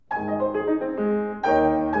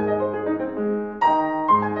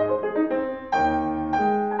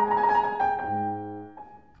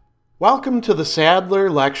Welcome to the Sadler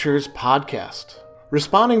Lectures podcast.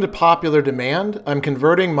 Responding to popular demand, I'm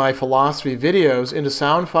converting my philosophy videos into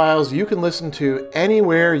sound files you can listen to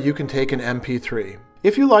anywhere you can take an MP3.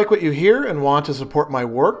 If you like what you hear and want to support my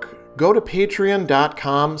work, go to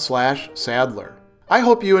patreon.com/Sadler. I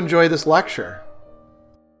hope you enjoy this lecture.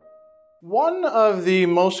 One of the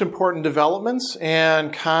most important developments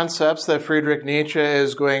and concepts that Friedrich Nietzsche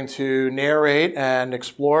is going to narrate and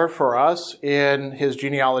explore for us in his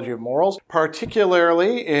Genealogy of Morals,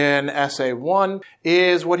 particularly in Essay 1,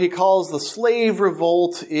 is what he calls the slave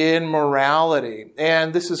revolt in morality.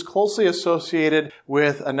 And this is closely associated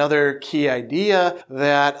with another key idea,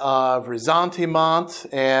 that of ressentiment,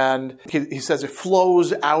 and he says it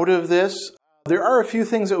flows out of this. There are a few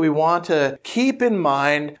things that we want to keep in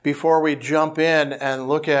mind before we jump in and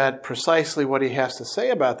look at precisely what he has to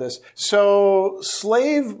say about this. So,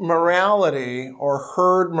 slave morality or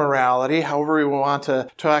herd morality, however we want to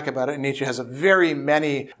talk about it, Nietzsche has very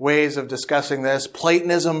many ways of discussing this.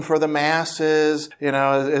 Platonism for the masses,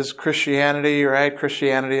 is Christianity, right?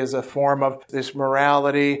 Christianity is a form of this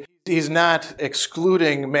morality. He's not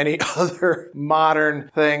excluding many other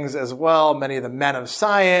modern things as well. Many of the men of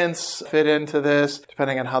science fit into this,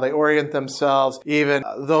 depending on how they orient themselves. Even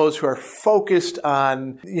those who are focused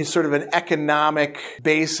on sort of an economic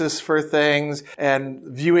basis for things and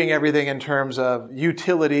viewing everything in terms of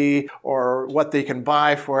utility or what they can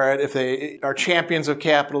buy for it. If they are champions of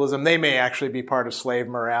capitalism, they may actually be part of slave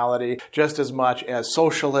morality just as much as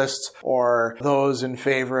socialists or those in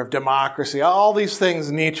favor of democracy. All these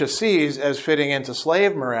things Nietzsche sees as fitting into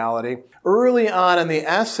slave morality. Early on in the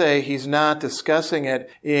essay, he's not discussing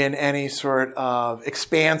it in any sort of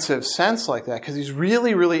expansive sense like that, because he's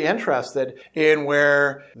really, really interested in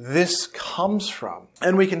where this comes from.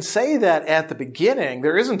 And we can say that at the beginning,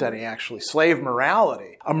 there isn't any actually slave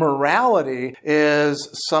morality. A morality is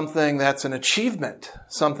something that's an achievement,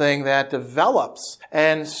 something that develops.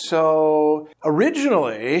 And so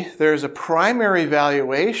originally, there's a primary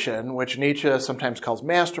valuation, which Nietzsche sometimes calls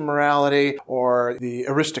master morality, or the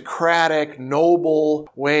aristocratic, noble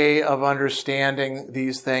way of understanding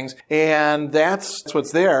these things. And that's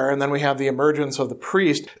what's there. And then we have the emergence of the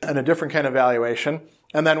priest and a different kind of valuation.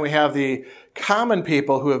 And then we have the common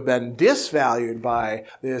people who have been disvalued by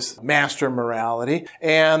this master morality.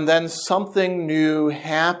 And then something new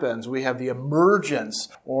happens. We have the emergence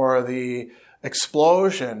or the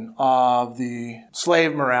explosion of the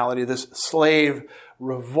slave morality, this slave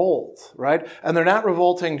revolt, right? And they're not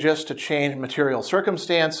revolting just to change material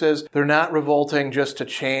circumstances. They're not revolting just to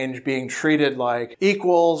change being treated like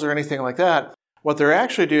equals or anything like that. What they're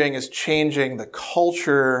actually doing is changing the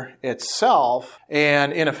culture itself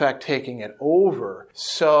and, in effect, taking it over.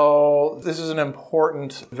 So this is an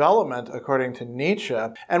important development, according to Nietzsche.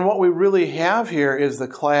 And what we really have here is the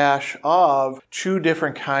clash of two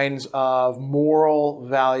different kinds of moral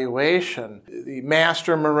valuation. The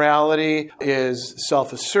master morality is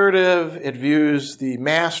self-assertive. It views the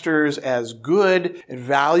masters as good. It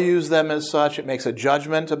values them as such. It makes a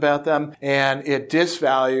judgment about them. And it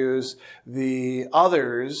disvalues the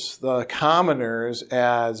others, the commoners,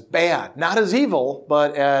 as bad. Not as evil,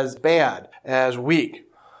 but as bad, as weak.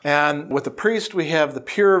 And with the priest, we have the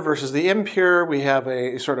pure versus the impure. We have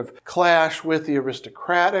a sort of clash with the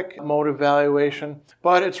aristocratic mode of valuation.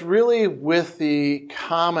 But it's really with the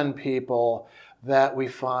common people that we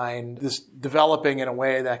find this developing in a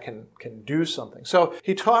way that can do something. So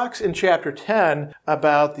he talks in chapter 10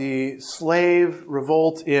 about the slave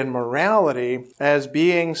revolt in morality as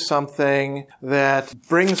being something that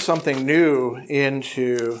brings something new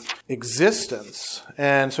into existence.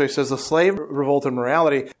 And so he says the slave revolt in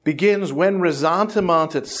morality begins when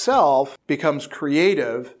ressentiment itself becomes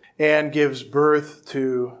creative and gives birth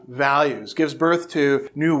to values, gives birth to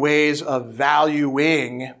new ways of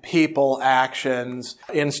valuing people, actions,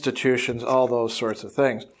 institutions, all those sorts of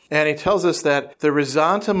things. And he tells us that the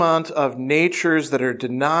ressentiment of natures that are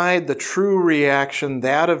denied the true reaction,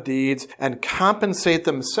 that of deeds, and compensate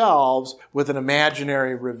themselves with an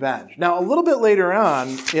imaginary revenge. Now, a little bit later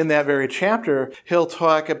on in that very chapter, he'll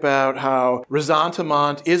talk about how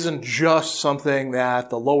ressentiment isn't just something that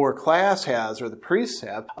the lower class has or the priests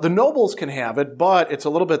have. The nobles can have it, but it's a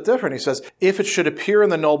little bit different. He says, if it should appear in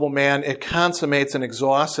the nobleman, it consummates and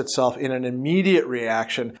exhausts itself in an immediate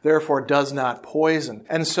reaction, therefore does not poison.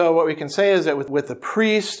 And so what we can say is that with the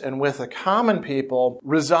priest and with the common people,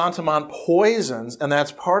 ressentiment poisons, and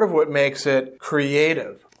that's part of what makes it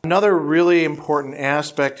creative. Another really important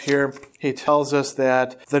aspect here, he tells us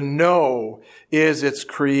that the no is its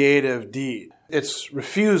creative deed. Its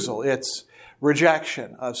refusal, its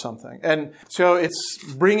rejection of something. And so it's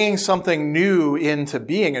bringing something new into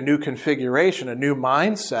being, a new configuration, a new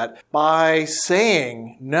mindset, by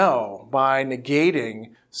saying no, by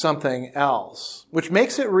negating something else, which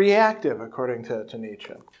makes it reactive, according to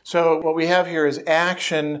Nietzsche. So what we have here is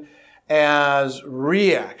action as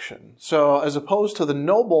reaction. So as opposed to the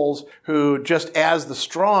nobles who, just as the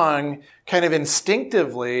strong, kind of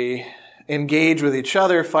instinctively engage with each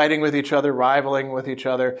other, fighting with each other, rivaling with each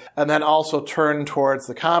other, and then also turn towards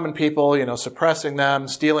the common people, suppressing them,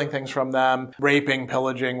 stealing things from them, raping,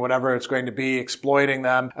 pillaging, whatever it's going to be, exploiting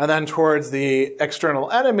them. And then towards the external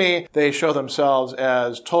enemy, they show themselves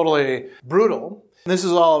as totally brutal. This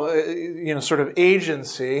is all, sort of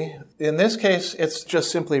agency. In this case, it's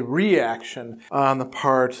just simply reaction on the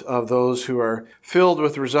part of those who are filled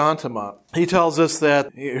with ressentiment. He tells us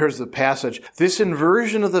that, here's the passage, this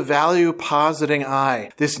inversion of the value positing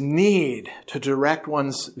I, this need to direct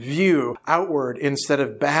one's view outward instead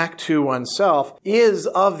of back to oneself, is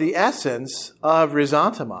of the essence of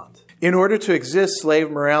ressentiment. In order to exist,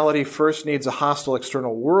 slave morality first needs a hostile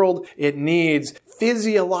external world. It needs,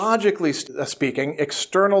 physiologically speaking,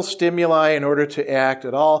 external stimuli in order to act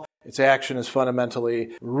at all. Its action is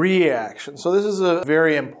fundamentally reaction. So this is a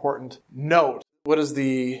very important note. What is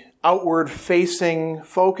the outward-facing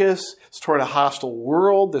focus? It's toward a hostile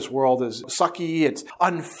world. This world is sucky. It's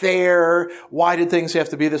unfair. Why did things have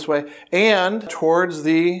to be this way? And towards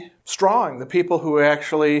the strong, the people who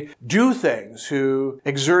actually do things, who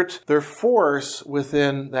exert their force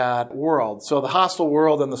within that world. So the hostile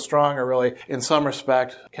world and the strong are really, in some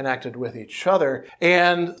respect, connected with each other.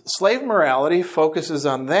 And slave morality focuses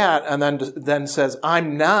on that and then says,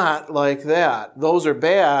 I'm not like that. Those are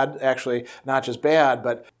bad, actually, not just bad,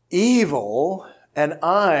 but evil, and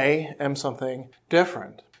I am something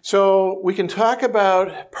different. So we can talk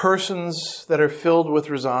about persons that are filled with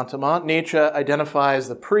ressentiment. Nietzsche identifies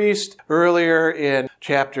the priest earlier in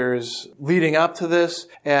chapters leading up to this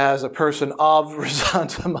as a person of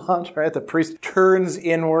ressentiment, right? The priest turns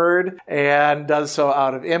inward and does so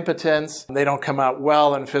out of impotence. They don't come out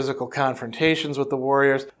well in physical confrontations with the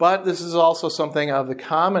warriors. But this is also something of the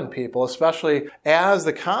common people, especially as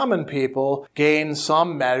the common people gain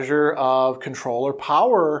some measure of control or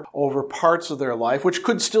power over parts of their life, which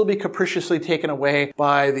could still be capriciously taken away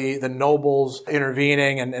by the nobles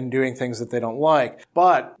intervening and doing things that they don't like.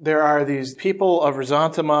 But there are these people of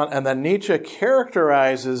ressentiment, and then Nietzsche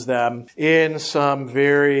characterizes them in some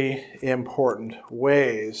very important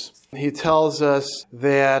ways. He tells us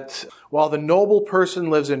that while the noble person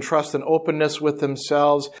lives in trust and openness with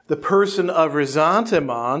themselves, the person of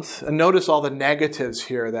ressentiment, and notice all the negatives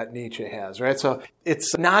here that Nietzsche has, right? So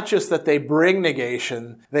it's not just that they bring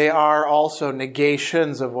negation, they are also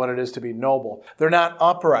negations of what it is to be noble. They're not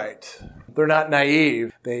upright. They're not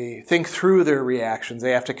naive. They think through their reactions.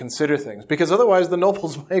 They have to consider things, because otherwise the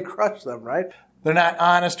nobles might crush them, right? They're not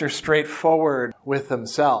honest or straightforward with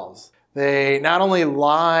themselves. They not only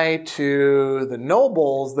lie to the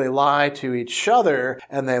nobles, they lie to each other,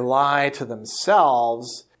 and they lie to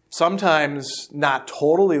themselves. Sometimes not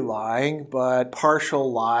totally lying, but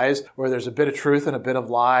partial lies where there's a bit of truth and a bit of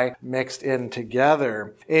lie mixed in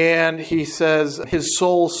together. And he says his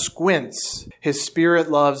soul squints. His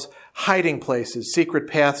spirit loves hiding places, secret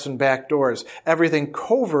paths and back doors. Everything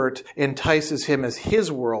covert entices him as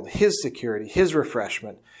his world, his security, his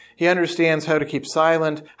refreshment. He understands how to keep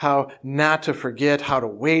silent, how not to forget, how to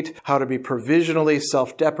wait, how to be provisionally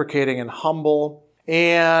self-deprecating and humble.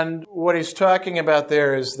 And what he's talking about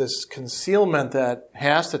there is this concealment that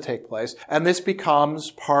has to take place. And this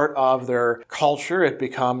becomes part of their culture. It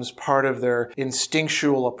becomes part of their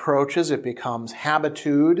instinctual approaches. It becomes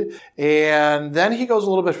habitude. And then he goes a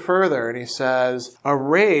little bit further and he says, a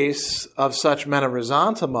race of such men of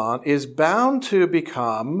ressentiment is bound to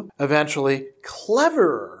become eventually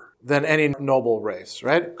cleverer than any noble race,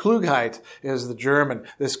 right? Klugheit is the German.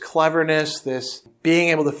 This cleverness, this being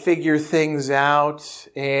able to figure things out,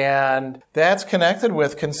 and that's connected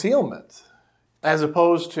with concealment, as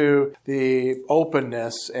opposed to the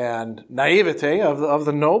openness and naivete of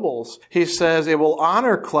the nobles. He says it will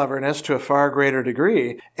honor cleverness to a far greater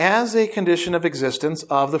degree as a condition of existence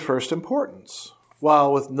of the first importance.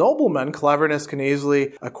 While with noblemen, cleverness can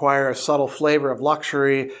easily acquire a subtle flavor of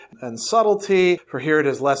luxury and subtlety, for here it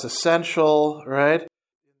is less essential, right?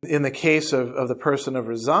 In the case of the person of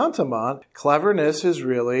ressentiment, cleverness is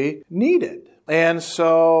really needed. And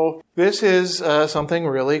so this is something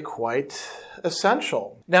really quite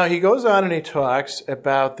essential. Now, he goes on and he talks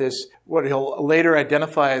about this, what he'll later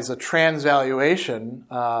identify as a transvaluation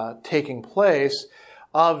taking place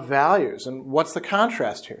of values. And what's the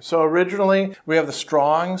contrast here? So originally, we have the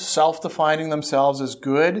strong self-defining themselves as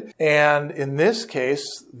good. And in this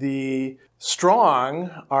case, the strong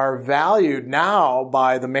are valued now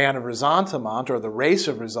by the man of Resentiment, or the race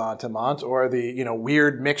of Resentiment, or the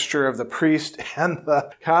weird mixture of the priest and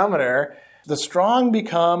the commoner. The strong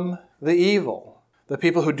become the evil. The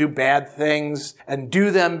people who do bad things and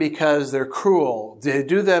do them because they're cruel. They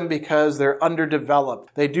do them because they're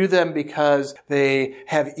underdeveloped. They do them because they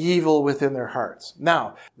have evil within their hearts.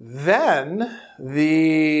 Now, then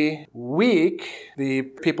the weak, the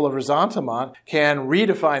people of Resentiment, can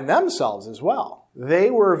redefine themselves as well. They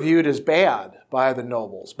were viewed as bad by the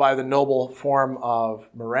nobles, by the noble form of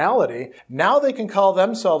morality. Now they can call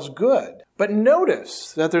themselves good. But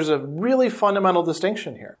notice that there's a really fundamental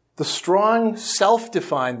distinction here. The strong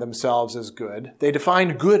self-defined themselves as good. They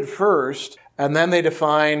defined good first, and then they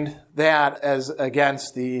defined that as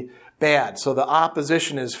against the bad. So the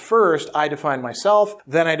opposition is first, I define myself,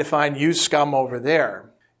 then I define you scum over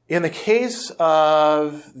there. In the case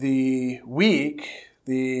of the weak,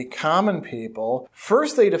 the common people,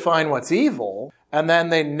 first they define what's evil, and then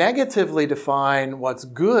they negatively define what's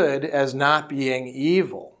good as not being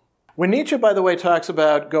evil. When Nietzsche, by the way, talks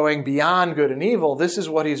about going beyond good and evil, this is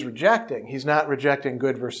what he's rejecting. He's not rejecting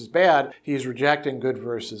good versus bad. He's rejecting good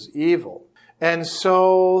versus evil. And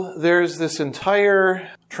so there's this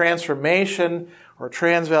entire transformation or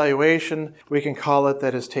transvaluation, we can call it,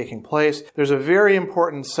 that is taking place. There's a very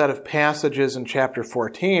important set of passages in chapter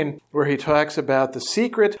 14 where he talks about the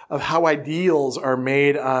secret of how ideals are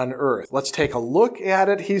made on earth. Let's take a look at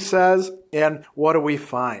it, he says, and what do we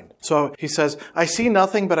find? So he says, I see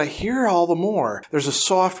nothing, but I hear all the more. There's a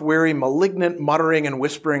soft, weary, malignant muttering and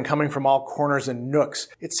whispering coming from all corners and nooks.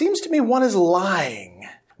 It seems to me one is lying.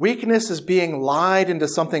 Weakness is being lied into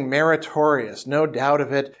something meritorious, no doubt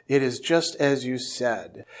of it. It is just as you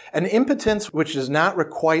said. An impotence which does not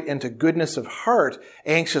requite into goodness of heart,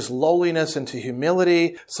 anxious lowliness into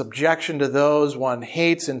humility, subjection to those one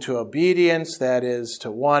hates into obedience, that is, to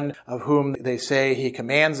one of whom they say he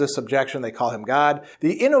commands this subjection, they call him God.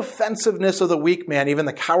 The inoffensiveness of the weak man, even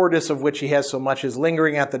the cowardice of which he has so much, is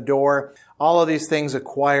lingering at the door. All of these things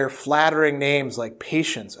acquire flattering names like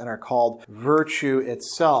patience and are called virtue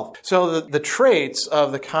itself. So the traits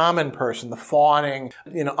of the common person, the fawning,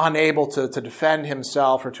 unable to defend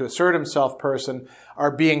himself or to assert himself person, are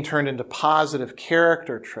being turned into positive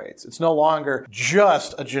character traits. It's no longer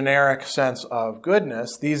just a generic sense of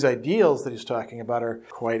goodness. These ideals that he's talking about are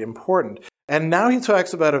quite important. And now he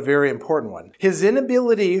talks about a very important one. His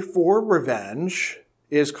inability for revenge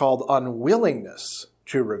is called unwillingness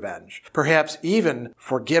to revenge. Perhaps even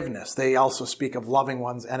forgiveness. They also speak of loving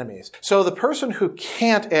one's enemies. So the person who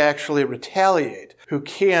can't actually retaliate, who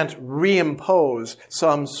can't reimpose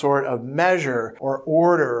some sort of measure or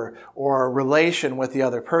order or relation with the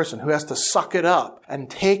other person, who has to suck it up and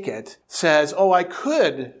take it, says, oh, I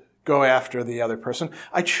could go after the other person.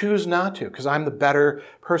 I choose not to because I'm the better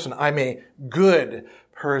person. I'm a good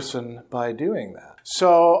person by doing that.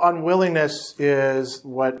 So unwillingness is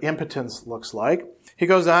what impotence looks like. He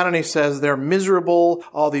goes on and he says, they're miserable,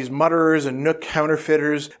 all these mutterers and nook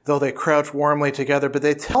counterfeiters, though they crouch warmly together, but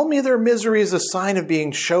they tell me their misery is a sign of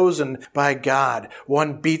being chosen by God.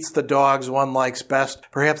 One beats the dogs one likes best.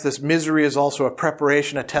 Perhaps this misery is also a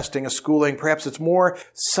preparation, a testing, a schooling. Perhaps it's more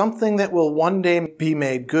something that will one day be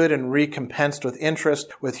made good and recompensed with interest,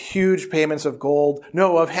 with huge payments of gold.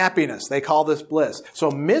 No, of happiness. They call this bliss. So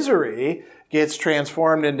misery gets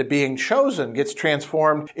transformed into being chosen, gets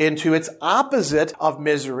transformed into its opposite of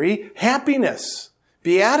misery, happiness,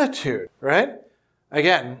 beatitude, right?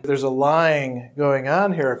 Again, there's a lying going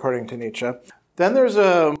on here according to Nietzsche. Then there's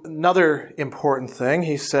another important thing.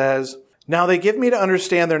 He says, now they give me to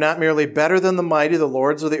understand they're not merely better than the mighty, the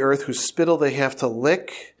lords of the earth, whose spittle they have to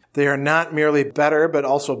lick. They are not merely better, but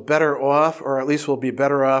also better off, or at least will be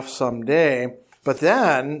better off someday. But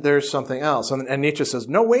then there's something else. And Nietzsche says,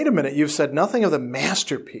 no, wait a minute. You've said nothing of the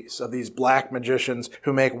masterpiece of these black magicians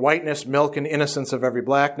who make whiteness, milk, and innocence of every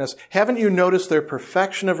blackness. Haven't you noticed their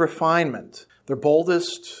perfection of refinement? Their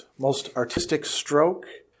boldest, most artistic stroke?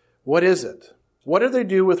 What is it? What do they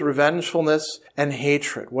do with revengefulness and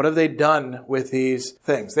hatred? What have they done with these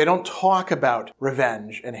things? They don't talk about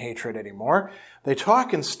revenge and hatred anymore. They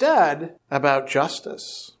talk instead about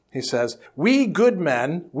justice. He says, we good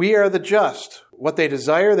men, we are the just. What they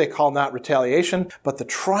desire they call not retaliation, but the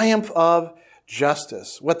triumph of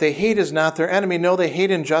justice. What they hate is not their enemy. No, they hate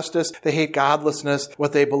injustice. They hate godlessness.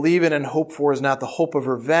 What they believe in and hope for is not the hope of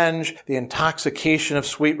revenge, the intoxication of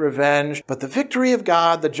sweet revenge, but the victory of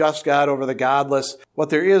God, the just God over the godless. What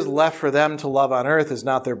there is left for them to love on earth is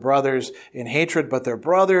not their brothers in hatred, but their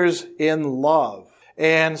brothers in love.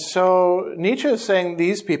 And so Nietzsche is saying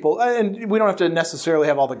these people, and we don't have to necessarily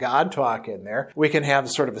have all the God talk in there. We can have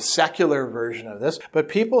sort of a secular version of this. But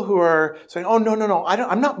people who are saying, oh, no,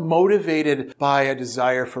 I'm not motivated by a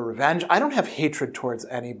desire for revenge. I don't have hatred towards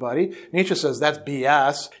anybody. Nietzsche says that's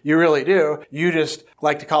BS. You really do. You just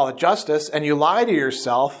like to call it justice, and you lie to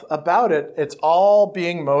yourself about it. It's all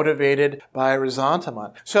being motivated by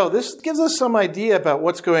ressentiment. So this gives us some idea about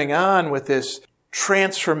what's going on with this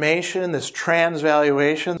transformation, this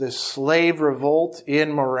transvaluation, this slave revolt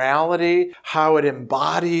in morality, how it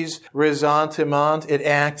embodies ressentiment. It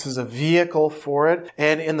acts as a vehicle for it,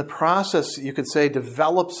 and in the process, you could say,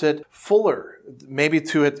 develops it fuller, maybe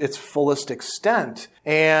to its fullest extent.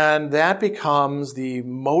 And that becomes the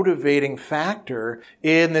motivating factor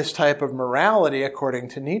in this type of morality, according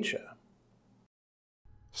to Nietzsche.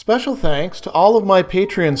 Special thanks to all of my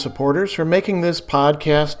Patreon supporters for making this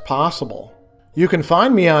podcast possible. You can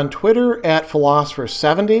find me on Twitter at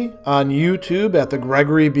Philosopher70, on YouTube at the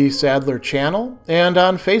Gregory B. Sadler channel, and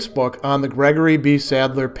on Facebook on the Gregory B.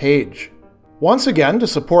 Sadler page. Once again, to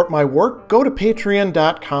support my work, go to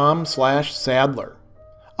patreon.com/Sadler.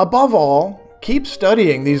 Above all, keep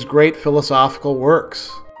studying these great philosophical works.